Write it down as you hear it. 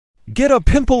Get a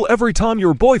pimple every time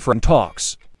your boyfriend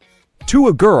talks. To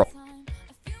a girl.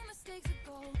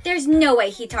 There's no way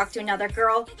he talked to another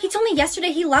girl. He told me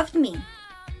yesterday he loved me.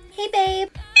 Hey, babe.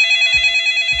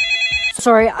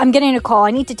 Sorry, I'm getting a call.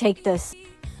 I need to take this.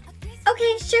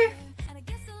 Okay, sure.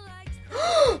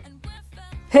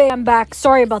 Hey, I'm back.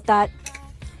 Sorry about that.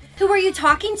 Who were you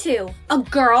talking to? A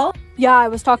girl? Yeah, I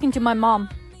was talking to my mom.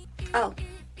 Oh.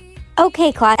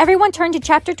 Okay, class. Everyone turn to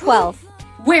chapter 12.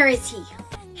 Where is he?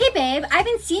 Hey, babe. I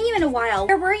haven't seen you in a while.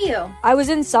 Where were you? I was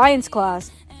in science class.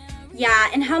 Yeah,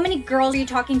 and how many girls are you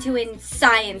talking to in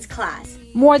science class?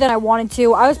 More than I wanted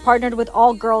to. I was partnered with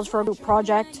all girls for a group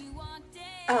project.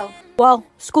 Oh. Well,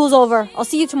 school's over. I'll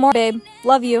see you tomorrow, babe.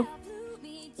 Love you.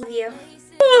 Love you.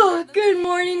 Oh, good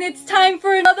morning. It's time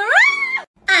for another...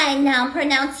 I now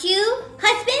pronounce you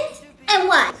husband and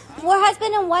wife. If we're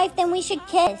husband and wife, then we should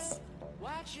kiss.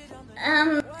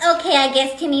 Okay, I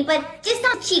guess, Timmy, but just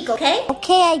on the cheek, okay?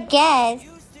 Okay, I guess.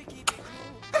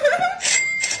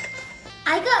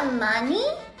 I got money?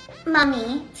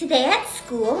 Mommy, today at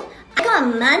school, I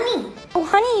got money. Oh,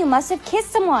 honey, you must have kissed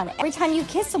someone. Every time you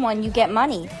kiss someone, you get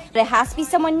money. But it has to be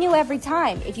someone new every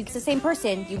time. If you kiss the same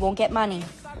person, you won't get money.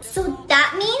 So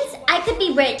that means I could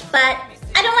be rich, but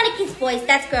I don't want to kiss boys.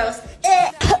 That's gross.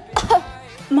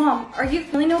 Mom, are you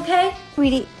feeling okay?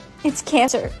 Sweetie, it's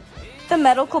cancer. The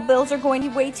medical bills are going to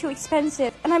be way too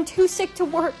expensive, and I'm too sick to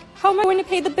work. How am I going to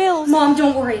pay the bills? Mom,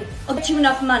 don't worry. I'll get you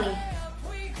enough money.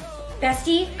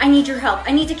 Bestie, I need your help.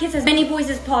 I need to kiss as many boys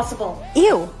as possible.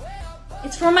 Ew.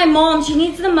 It's for my mom. She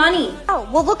needs the money. Oh,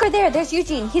 well, look her there. There's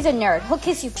Eugene. He's a nerd. He'll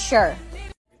kiss you for sure.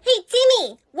 Hey,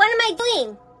 Timmy, what am I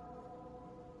doing?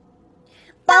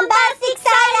 Bombastic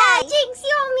side-eye! Jinx,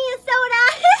 you owe me a soda!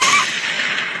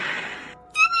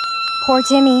 Poor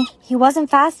Timmy. He wasn't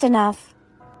fast enough.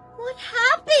 What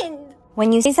happened?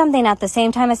 When you say something at the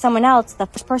same time as someone else, the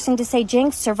first person to say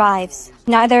jinx survives.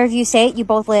 Neither of you say it, you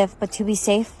both live. But to be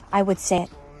safe, I would say it.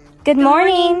 Good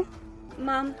morning.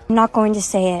 Mom. I'm not going to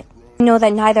say it. I know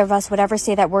that neither of us would ever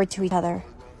say that word to each other.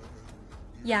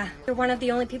 Yeah, you're one of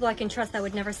the only people I can trust that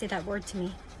would never say that word to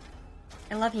me.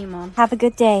 I love you, Mom. Have a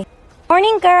good day.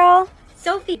 Morning, girl.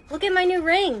 Sophie, look at my new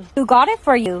ring. Who got it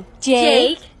for you?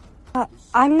 Jake?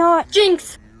 I'm not...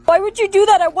 Jinx! Why would you do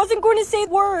that? I wasn't going to say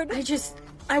the word.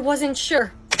 I wasn't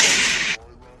sure.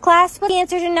 Class, what's the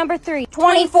answer to number 3?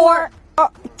 24.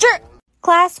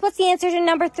 Class, what's the answer to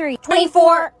number 3?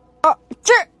 24.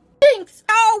 Jinx!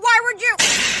 Oh, why would you?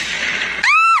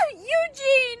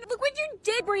 Eugene! Look what you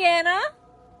did, Brianna.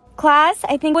 Class,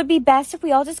 I think it would be best if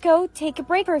we all just go take a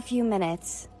break for a few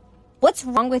minutes. What's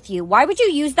wrong with you? Why would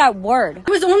you use that word?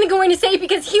 I was only going to say it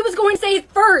because he was going to say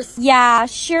it first. Yeah,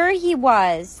 sure he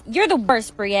was. You're the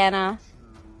worst, Brianna.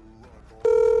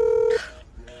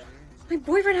 My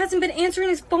boyfriend hasn't been answering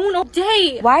his phone all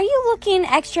day. Why are you looking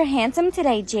extra handsome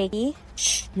today, Jakey?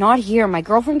 Shh, not here. My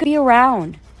girlfriend could be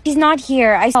around. She's not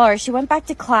here. I saw her. She went back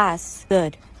to class.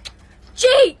 Good.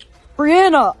 Jake!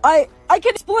 Brianna, I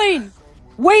can explain.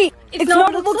 Wait, it's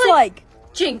not what it looks like.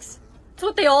 Jinx. That's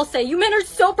what they all say. You men are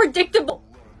so predictable.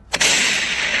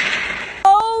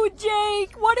 Oh,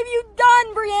 Jake, what have you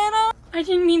done, Brianna? I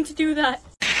didn't mean to do that.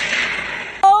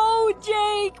 Oh,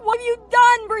 Jake, what have you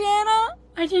done, Brianna?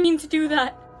 I didn't mean to do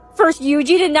that. First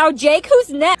Eugene and now Jake.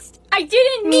 Who's next? I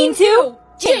didn't mean to.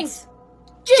 Jinx.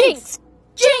 Jinx.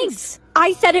 Jinx.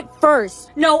 I said it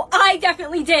first. No, I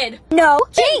definitely did. No,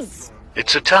 Jinx.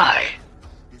 It's a tie.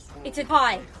 It's a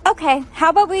tie. Okay,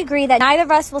 how about we agree that neither of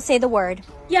us will say the word?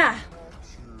 Yeah.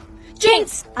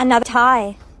 Jinx. Another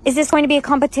tie. Is this going to be a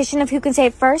competition of who can say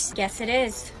it first? Yes, it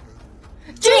is.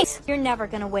 Jinx. You're never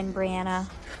gonna win, Brianna.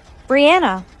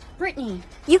 Brianna. Brittany.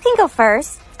 You can go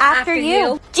first. After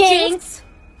you. Jinx.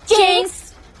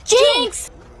 Jinx.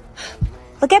 Jinx.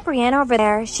 Look at Brianna over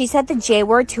there. She said the J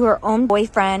word to her own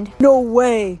boyfriend. No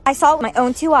way. I saw it with my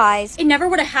own 2 eyes. It never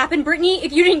would have happened, Brittany,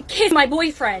 if you didn't kiss my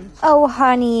boyfriend. Oh,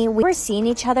 honey, we were seeing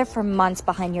each other for months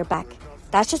behind your back.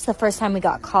 That's just the first time we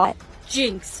got caught.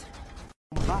 Jinx.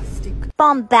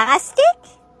 Bombastic?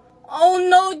 Oh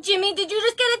no, Jimmy, did you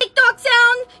just get a TikTok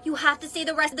sound? You have to say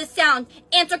the rest of the sound.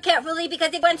 Answer carefully because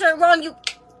if you answer it wrong, you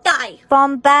die.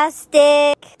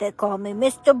 Bombastic. They call me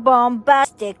Mr.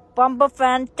 Bombastic. Bomba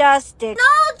Fantastic.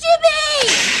 No,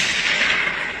 Jimmy!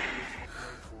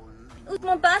 It was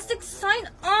bombastic sign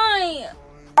eye.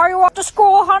 Are you off to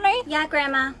school, honey? Yeah,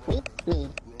 Grandma. We need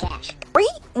cash. We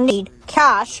need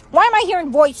cash. Why am I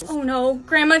hearing voices? Oh no,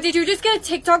 Grandma, did you just get a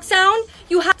TikTok sound?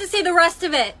 You have to say the rest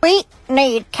of it. We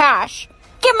need cash.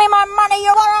 Give me my money,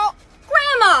 you little...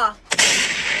 Grandma!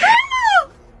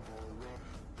 Grandma!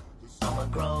 I'ma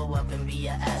grow up and be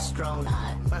an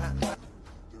astronaut.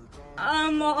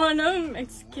 I'm on a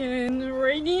Mexican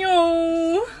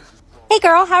radio. Hey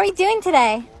girl, how are you doing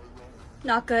today?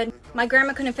 Not good. My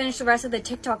grandma couldn't finish the rest of the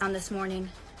TikTok on this morning.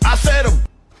 I said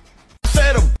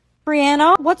him.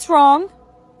 Brianna, what's wrong?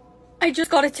 I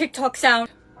just got a TikTok sound.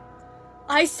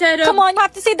 I said a... Come on, you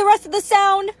have to say the rest of the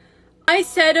sound. I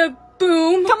said a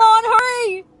boom. Come on,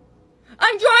 hurry.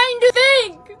 I'm trying to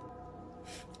think.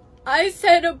 I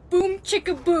said a boom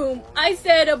chicka boom. I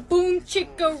said a boom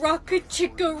chicka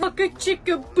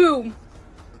chicka boom.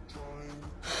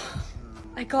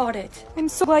 I got it. I'm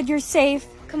so glad you're safe.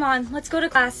 Come on, let's go to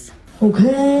class.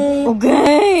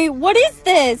 Okay, what is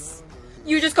this?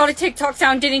 You just got a TikTok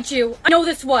sound, didn't you? I know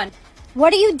this one.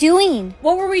 What are you doing?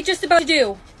 What were we just about to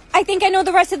do? I think I know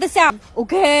the rest of the sound.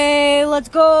 Okay, let's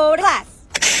go to class.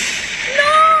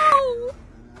 No!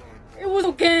 It was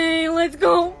okay, let's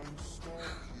go.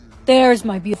 There's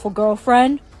my beautiful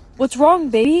girlfriend. What's wrong,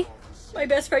 baby? My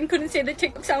best friend couldn't say the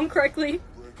TikTok sound correctly.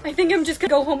 I think I'm just gonna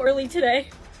go home early today.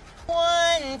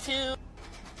 1, 2.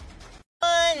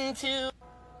 1, 2.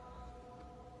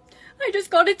 I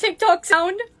just got a TikTok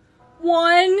sound.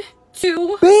 1,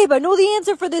 2. Babe, I know the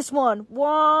answer for this one.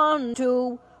 1,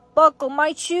 2. Buckle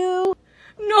my shoe.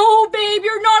 No, babe,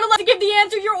 you're not allowed to give the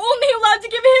answer. You're only allowed to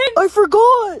give hints. I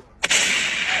forgot.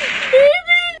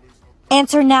 Baby.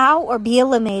 Answer now or be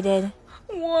eliminated.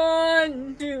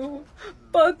 1, 2.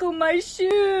 Buckle my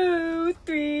shoe.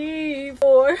 3,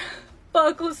 4.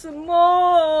 Buckle some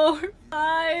more.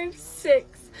 5,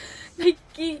 6.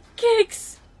 Nike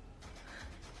kicks.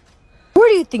 Where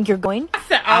do you think you're going?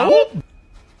 Out?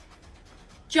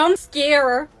 Jump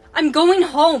scare. I'm going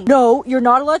home. No, you're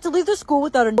not allowed to leave the school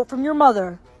without a note from your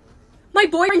mother. My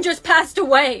boyfriend just passed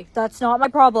away. That's not my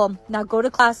problem. Now go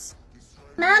to class.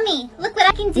 Mommy, look what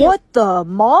I can do. What the?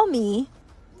 Mommy?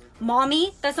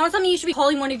 Mommy, that's not something you should be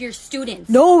calling one of your students.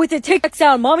 No, it's a TikTok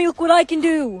sound. Mommy, look what I can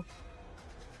do.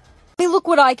 Mommy, look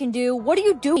what I can do. What are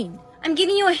you doing? I'm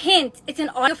giving you a hint. It's an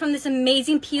audio from this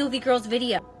amazing POV girl's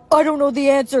video. I don't know the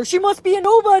answer. She must be a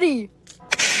nobody.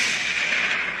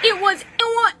 It was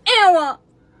Ewa.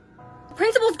 The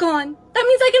principal's gone. That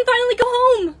means I can finally go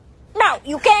home. No,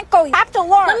 you can't go. You have to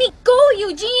learn. Let me go,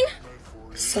 Eugene.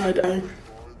 Side-eye.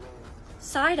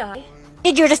 Side-eye?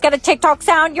 Did you just get a TikTok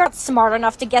sound? You're not smart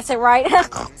enough to guess it right.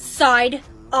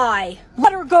 Side-eye.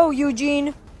 Let her go,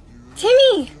 Eugene.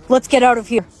 Timmy! Let's get out of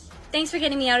here. Thanks for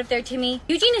getting me out of there, Timmy.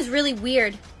 Eugene is really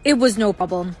weird. It was no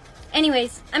problem.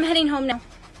 Anyways, I'm heading home now.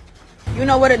 You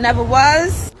know what it never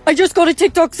was? I just got a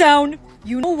TikTok sound.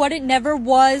 You know what it never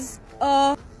was?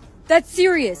 That's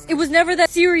serious. It was never that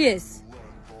serious.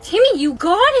 Timmy, you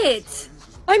got it!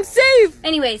 I'm safe.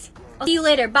 Anyways, I'll see you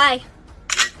later. Bye.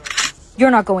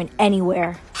 You're not going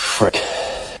anywhere. Frick.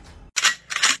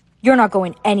 You're not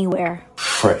going anywhere.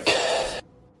 Frick.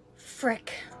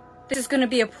 Frick. This is gonna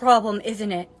be a problem,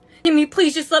 isn't it? Timmy,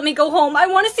 please just let me go home. I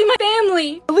want to see my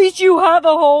family. At least you have a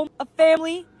home, a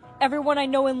family. Everyone I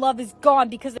know and love is gone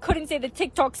because I couldn't say the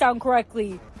TikTok sound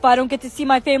correctly. If I don't get to see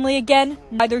my family again,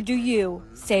 neither do you.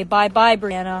 Say bye-bye,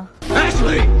 Brianna.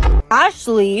 Ashley!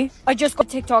 Ashley? I just got a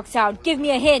TikTok sound. Give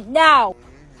me a hint now.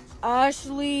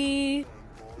 Ashley,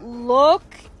 look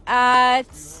at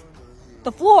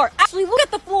the floor. Ashley, look at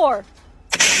the floor.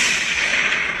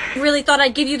 You really thought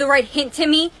I'd give you the right hint,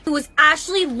 Timmy? It was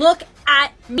Ashley, look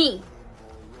at me.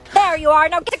 There you are.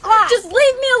 Now get to class. Just leave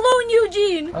me alone,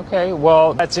 Eugene. Okay,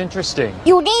 well, that's interesting.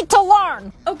 You need to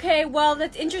learn. Okay, well,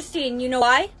 that's interesting. You know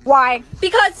why? Why?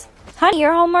 Because, Honey,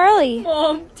 you're home early.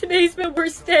 Mom, today's my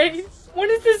worst day. When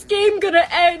is this game gonna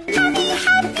end?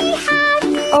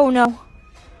 Oh no.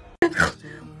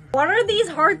 What are these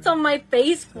hearts on my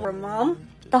face for, Mom?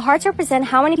 The hearts represent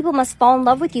how many people must fall in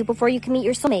love with you before you can meet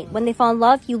your soulmate. When they fall in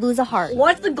love, you lose a heart.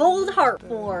 What's the gold heart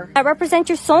for? That represents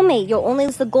your soulmate. You'll only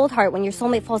lose the gold heart when your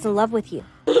soulmate falls in love with you.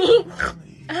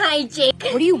 Hi, Jake.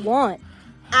 What do you want?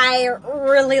 I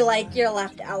really like your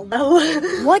left elbow.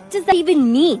 What does that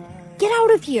even mean? Get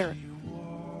out of here.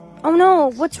 Oh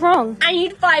no, what's wrong? I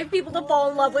need 5 people to fall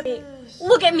in love with me.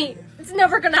 Look at me. It's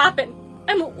never gonna happen.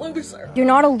 I'm a loser. You're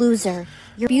not a loser.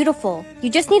 You're beautiful. You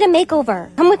just need a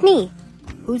makeover. Come with me.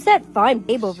 Who's that fine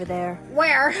babe over there?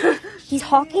 Where? He's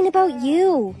talking about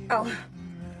you. Oh.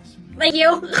 Like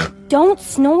you? Don't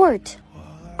snort.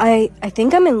 I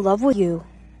think I'm in love with you.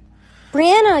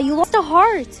 Brianna, you lost a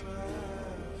heart.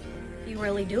 You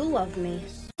really do love me.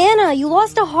 Brianna, you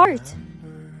lost a heart.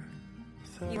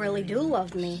 You really do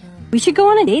love me. We should go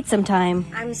on a date sometime.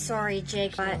 I'm sorry,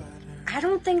 Jake, but I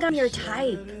don't think I'm your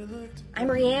type. I'm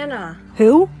Rihanna,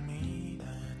 Who?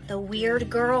 the weird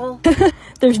girl.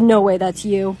 There's no way that's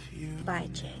you. Bye,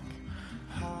 Jake.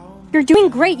 You're doing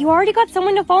great. You already got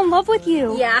someone to fall in love with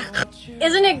you. Yeah,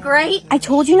 Isn't it great? I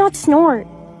told you not to snort.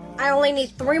 I only need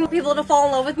 3 more people to fall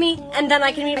in love with me, and then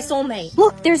I can meet my soulmate.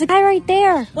 Look, there's a guy right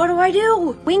there. What do I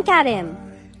do? Wink at him.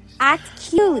 Act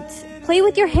cute. Play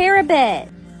with your hair a bit.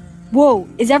 Whoa,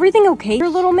 is everything okay, your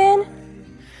little man?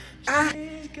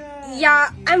 Yeah,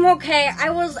 I'm okay. I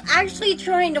was actually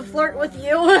trying to flirt with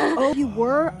you. Oh, you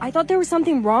were? I thought there was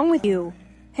something wrong with you.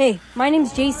 Hey, my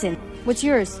name's Jason. What's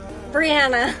yours?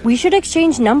 Brianna. We should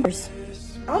exchange numbers.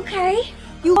 Okay.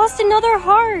 You lost another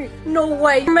heart. No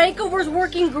way. Your makeover's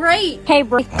working great. Hey,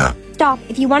 bro. Stop.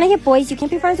 If you want to get boys, you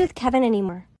can't be friends with Kevin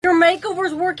anymore. Your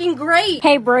makeover's working great.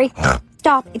 Hey, bro.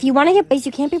 Stop. If you want to get boys,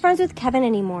 you can't be friends with Kevin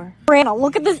anymore. Brianna,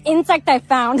 look at this insect I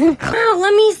found.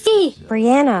 Let me see.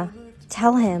 Brianna,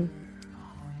 tell him.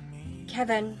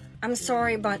 Kevin, I'm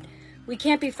sorry, but we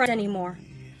can't be friends anymore.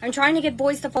 I'm trying to get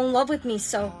boys to fall in love with me,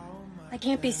 so I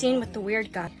can't be seen with the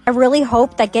weird guy. I really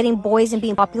hope that getting boys and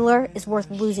being popular is worth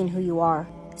losing who you are.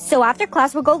 So after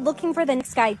class, we'll go looking for the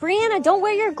next guy. Brianna, don't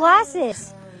wear your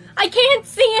glasses. I can't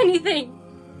see anything.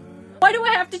 Why do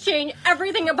I have to change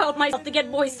everything about myself to get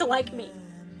boys to like me?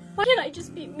 Why can't I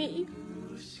just be me?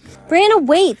 Brianna,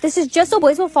 wait. This is just so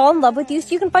boys will fall in love with you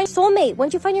so you can find your soulmate.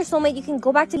 Once you find your soulmate, you can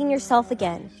go back to being yourself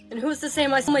again. And who's to say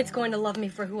my soulmate's going to love me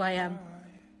for who I am?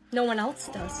 No one else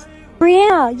does.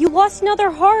 Brianna, you lost another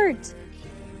heart.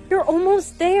 You're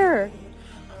almost there.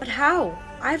 But how?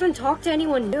 I haven't talked to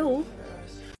anyone new.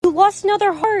 You lost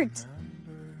another heart.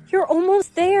 You're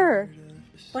almost there.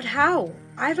 But how?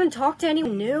 I haven't talked to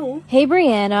anyone new. Hey,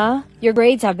 Brianna. Your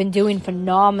grades have been doing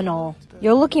phenomenal.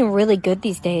 You're looking really good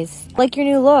these days. Like your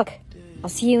new look. I'll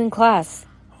see you in class.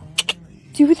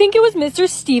 Do you think it was Mr.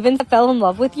 Stevens that fell in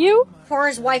love with you? For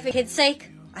his wife and kid's sake?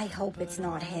 I hope it's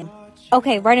not him.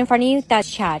 Okay, right in front of you,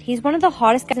 that's Chad. He's one of the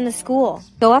hottest guys in the school.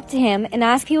 Go up to him and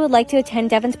ask if he would like to attend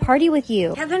Devin's party with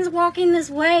you. Kevin's walking this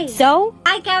way. So?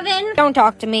 Hi, Kevin. Don't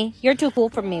talk to me. You're too cool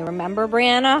for me, remember,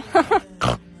 Brianna?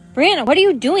 Brianna, what are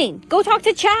you doing? Go talk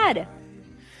to Chad.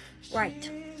 Right.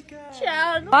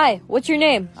 Chad. Hi, what's your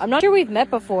name? I'm not sure we've met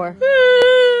before.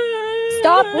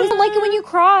 Stop. Boys don't like it when you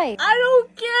cry. I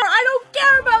don't care. I don't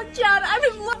care about Chad. I'm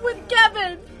in love with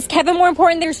Kevin. Is Kevin more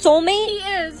important than your soulmate? He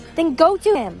is. Then go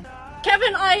to him.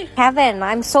 Kevin, Kevin,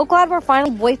 I'm so glad we're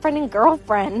finally boyfriend and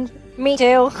girlfriend. Me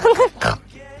too.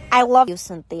 I love you,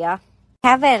 Cynthia.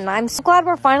 Kevin, I'm so glad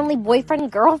we're finally boyfriend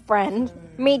and girlfriend.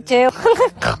 Me too.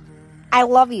 I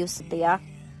love you, Cynthia.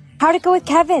 How'd it go with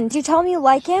Kevin? Did you tell him you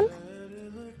like him?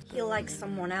 He likes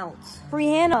someone else.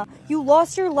 Brianna, you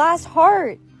lost your last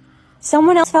heart.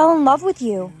 Someone else fell in love with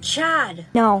you. Chad.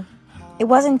 No, it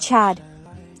wasn't Chad.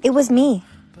 It was me.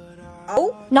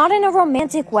 Oh? Not in a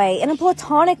romantic way, in a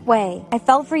platonic way. I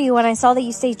felt for you when I saw that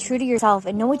you stayed true to yourself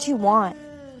and know what you want.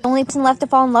 The only person left to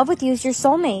fall in love with you is your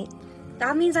soulmate.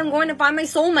 That means I'm going to find my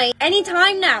soulmate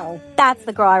anytime now. That's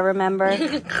the girl I remember.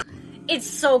 It's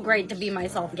so great to be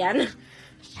myself again.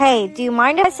 Hey, do you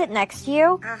mind if I sit next to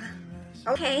you?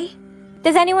 Okay.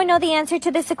 Does anyone know the answer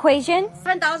to this equation?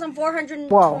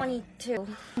 7,422.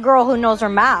 Girl who knows her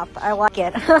math. I like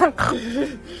it.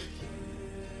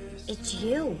 It's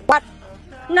you. What?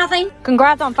 Nothing.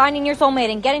 Congrats on finding your soulmate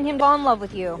and getting him to fall in love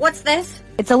with you. What's this?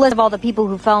 It's a list of all the people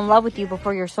who fell in love with you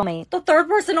before your soulmate. The third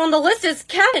person on the list is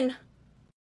Kevin.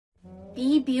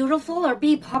 Be beautiful or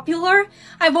be popular?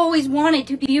 I've always wanted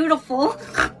to be beautiful.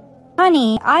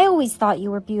 Honey, I always thought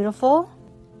you were beautiful.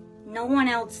 No one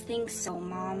else thinks so,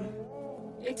 Mom.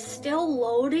 It's still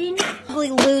loading.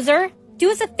 Holy loser.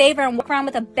 Do us a favor and walk around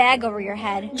with a bag over your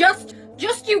head. Just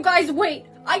you guys wait.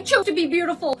 I chose to be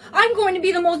beautiful. I'm going to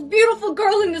be the most beautiful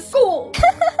girl in the school.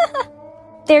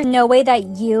 There's no way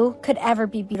that you could ever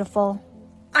be beautiful.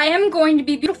 I am going to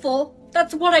be beautiful.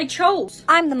 That's what I chose.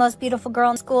 I'm the most beautiful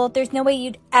girl in school. There's no way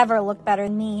you'd ever look better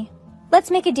than me. Let's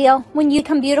make a deal. When you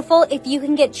become beautiful, if you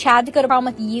can get Chad to go to prom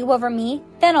with you over me,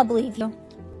 then I'll believe you.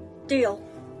 Deal.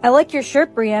 I like your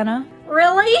shirt, Brianna.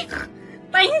 Really?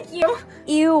 Thank you.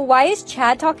 Ew, why is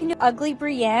Chad talking to ugly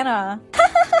Brianna?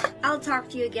 I'll talk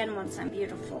to you again once I'm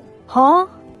beautiful. Huh?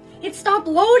 It stopped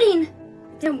loading.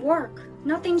 It didn't work.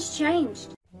 Nothing's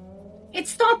changed. It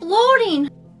stopped loading.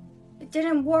 It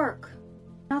didn't work.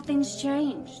 Nothing's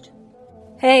changed.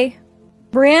 Hey,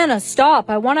 Brianna, stop.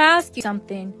 I want to ask you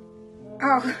something.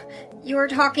 Oh, you were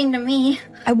talking to me.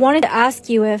 I wanted to ask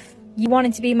you if you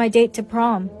wanted to be my date to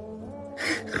prom.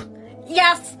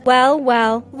 Yes!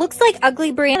 Well, looks like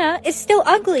ugly Brianna is still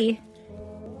ugly.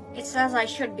 It says I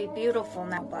should be beautiful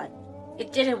now, but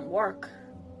it didn't work.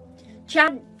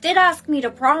 Chad did ask me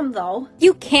to prom, though.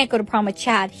 You can't go to prom with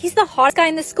Chad. He's the hottest guy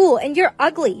in the school, and you're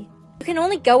ugly. You can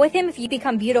only go with him if you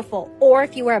become beautiful, or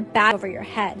if you wear a bag over your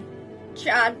head.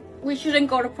 Chad, we shouldn't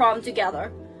go to prom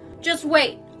together. Just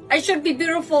wait. I should be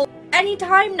beautiful any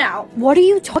time now. What are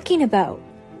you talking about?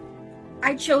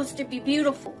 I chose to be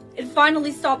beautiful. It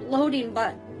finally stopped loading,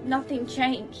 but nothing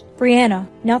changed. Brianna,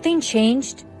 nothing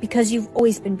changed because you've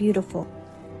always been beautiful.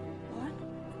 What?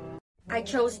 I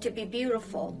chose to be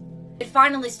beautiful. It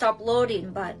finally stopped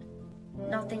loading, but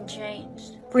nothing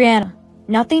changed. Brianna,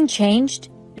 nothing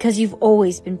changed because you've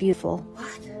always been beautiful.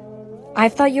 What?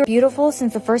 I've thought you were beautiful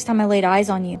since the first time I laid eyes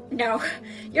on you. No,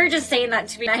 you're just saying that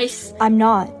to be nice. I'm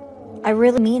not. I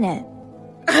really mean it.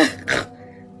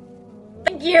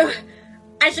 Thank you.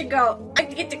 I should go. I have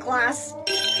to get to class.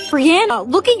 Brianna,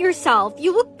 look at yourself.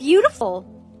 You look beautiful.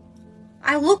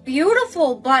 I look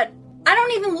beautiful, but I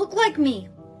don't even look like me.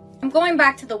 I'm going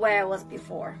back to the way I was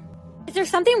before. Is there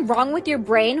something wrong with your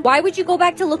brain? Why would you go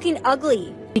back to looking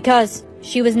ugly? Because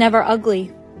she was never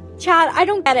ugly. Chad, I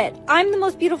don't get it. I'm the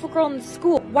most beautiful girl in the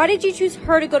school. Why did you choose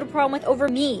her to go to prom with over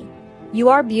me? You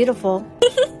are beautiful.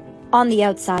 On the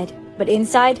outside. But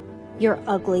inside, you're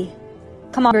ugly.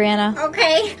 Come on, Brianna.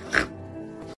 Okay.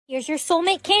 Here's your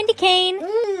soulmate candy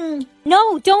cane.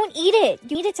 No, don't eat it.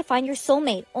 You need it to find your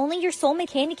soulmate. Only your soulmate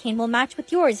candy cane will match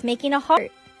with yours, making a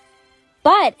heart.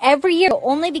 But every year, you'll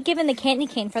only be given the candy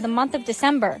cane for the month of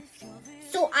December.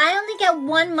 So I only get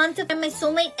 1 month to find my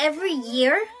soulmate every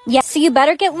year? Yes, so you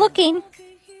better get looking.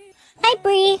 Hi,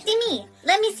 Bree. Timmy,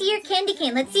 let me see your candy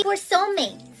cane. Let's see if we're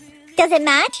soulmates. Does it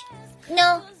match?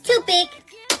 No, too big.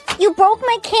 You broke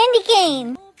my candy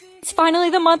cane. It's finally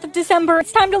the month of December.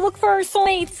 It's time to look for our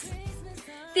soulmates.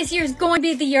 This year is going to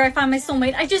be the year I find my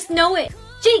soulmate. I just know it.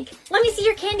 Jake, let me see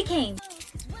your candy cane.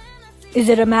 Is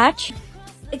it a match?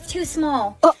 It's too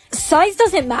small. Size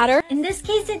doesn't matter. In this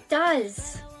case, it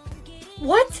does.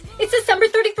 What? It's December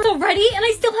 31st already, and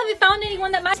I still haven't found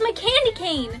anyone that matches my candy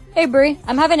cane. Hey, Bree,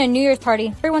 I'm having a New Year's party.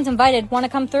 Everyone's invited. Want to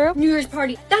come through? New Year's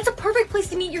party. That's a perfect place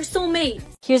to meet your soulmate.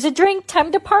 Here's a drink.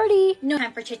 Time to party. No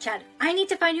time for chit-chat. I need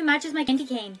to find who matches my candy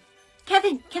cane.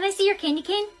 Kevin, can I see your candy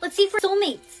cane? Let's see if we're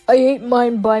soulmates. I ate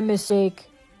mine by mistake.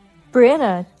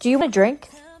 Brianna, do you want a drink?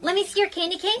 Let me see your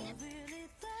candy cane.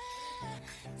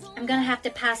 I'm gonna have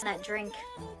to pass on that drink.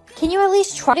 Can you at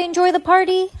least try to enjoy the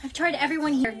party? I've tried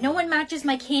everyone here. No one matches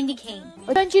my candy cane.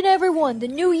 Attention everyone, the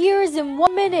new year is in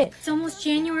 1 minute. It's almost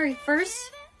January 1st.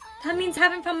 That means I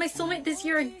haven't found my soulmate this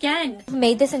year again. I've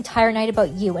made this entire night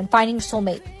about you and finding your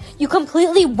soulmate. You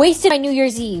completely wasted my New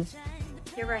Year's Eve.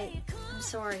 You're right. I'm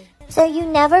sorry. So you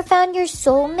never found your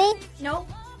soulmate? No,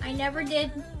 I never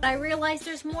did. But I realized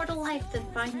there's more to life than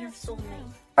finding your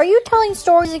soulmate. Are you telling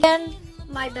stories again?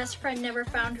 My best friend never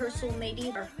found her soulmate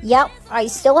either. Yep, I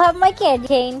still have my candy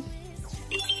cane.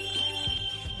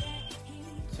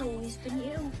 It's always been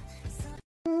you.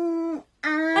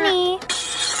 Honey.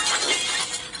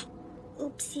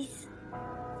 Oopsies.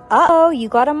 Uh-oh, you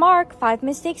got a mark. 5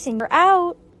 mistakes and you're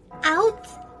out. Out?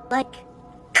 Like...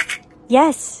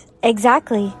 Yes,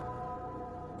 exactly.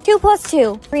 2 plus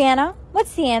 2. Brianna,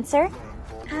 what's the answer?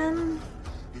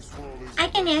 I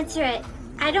can answer it.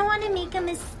 I don't want to make a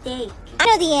mistake. I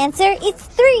know the answer. It's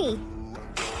 3.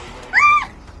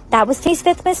 That was Tate's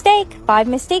 5th mistake. 5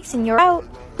 mistakes and you're out.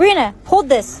 Brianna, hold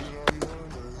this.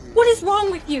 What is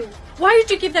wrong with you? Why did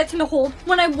you give that to me to hold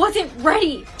when I wasn't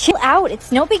ready? Chill out.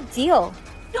 It's no big deal.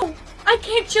 No, I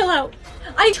can't chill out.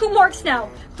 I have 2 marks now.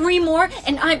 3 more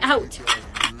and I'm out.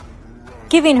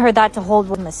 Giving her that to hold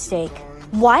was a mistake.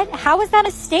 What? How was that a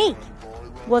mistake?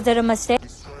 Was it a mistake?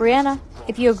 Brianna,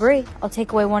 if you agree, I'll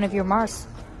take away 1 of your marks.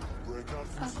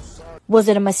 Was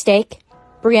it a mistake?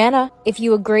 Brianna, if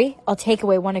you agree, I'll take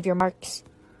away 1 of your marks.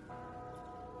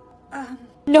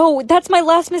 No, that's my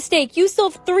last mistake. You still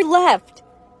have 3 left.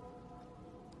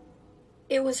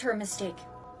 It was her mistake,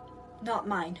 not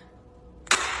mine.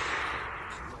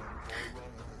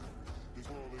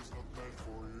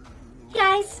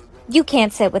 Guys. You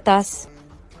can't sit with us.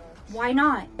 Why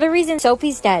not? The reason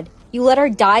Sophie's dead. You let her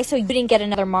die so you didn't get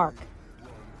another mark.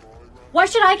 Why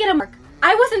should I get a mark?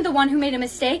 I wasn't the one who made a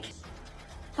mistake.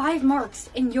 5 marks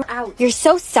and you're out. You're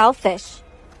so selfish.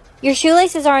 Your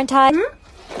shoelaces are untied.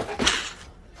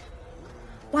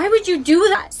 Why would you do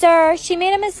that? Sir, she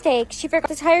made a mistake. She forgot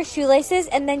to tie her shoelaces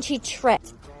and then she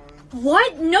tripped.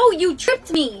 What? No, you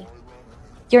tripped me.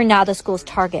 You're now the school's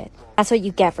target. That's what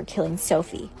you get for killing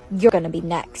Sophie. You're gonna be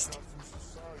next.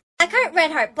 Black heart,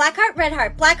 red heart, black heart, red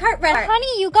heart, black heart, red heart.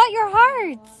 Honey, you got your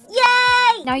hearts.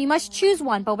 Yay! Now you must choose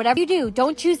one, but whatever you do,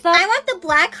 don't choose the... I want the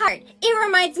black heart. It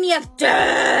reminds me of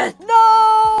death.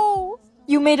 No!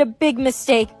 You made a big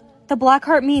mistake. The black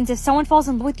heart means if someone falls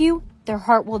in love with you, their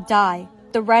heart will die.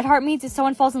 The red heart means if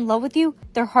someone falls in love with you,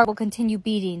 their heart will continue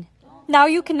beating. Now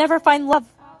you can never find love,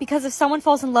 because if someone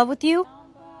falls in love with you,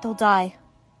 they'll die.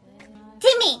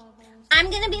 Timmy, I I'm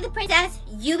gonna be the princess,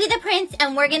 you be the prince,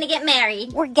 and we're gonna get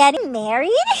married. We're getting married?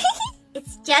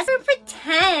 It's just for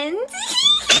pretend.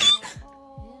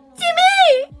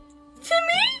 Timmy!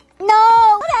 Timmy?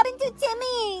 No! What happened to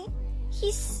Timmy?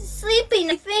 He's sleeping,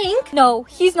 I think. No,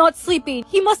 he's not sleeping.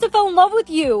 He must have fell in love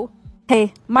with you.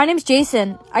 Hey, my name's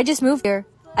Jason. I just moved here.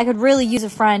 I could really use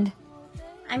a friend.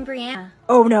 I'm Brianna.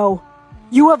 Oh no.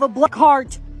 You have a black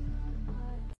heart.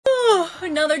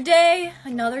 Another day,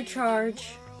 another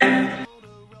charge.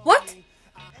 What?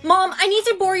 Mom, I need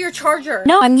to borrow your charger.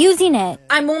 No, I'm using it.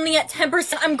 I'm only at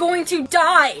 10%. I'm going to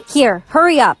die. Here,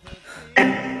 hurry up.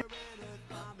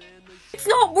 It's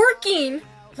not working.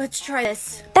 Let's try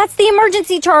this. That's the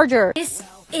emergency charger. This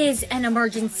is an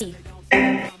emergency.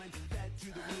 It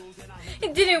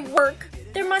didn't work.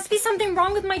 There must be something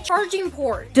wrong with my charging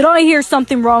port. Did I hear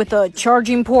something wrong with the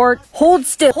charging port? Hold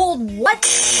still. Hold what?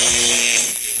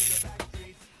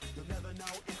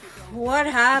 What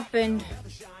happened?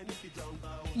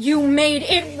 You made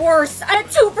it worse. I'm at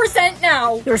 2%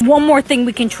 now. There's one more thing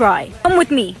we can try. Come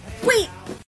with me. Wait,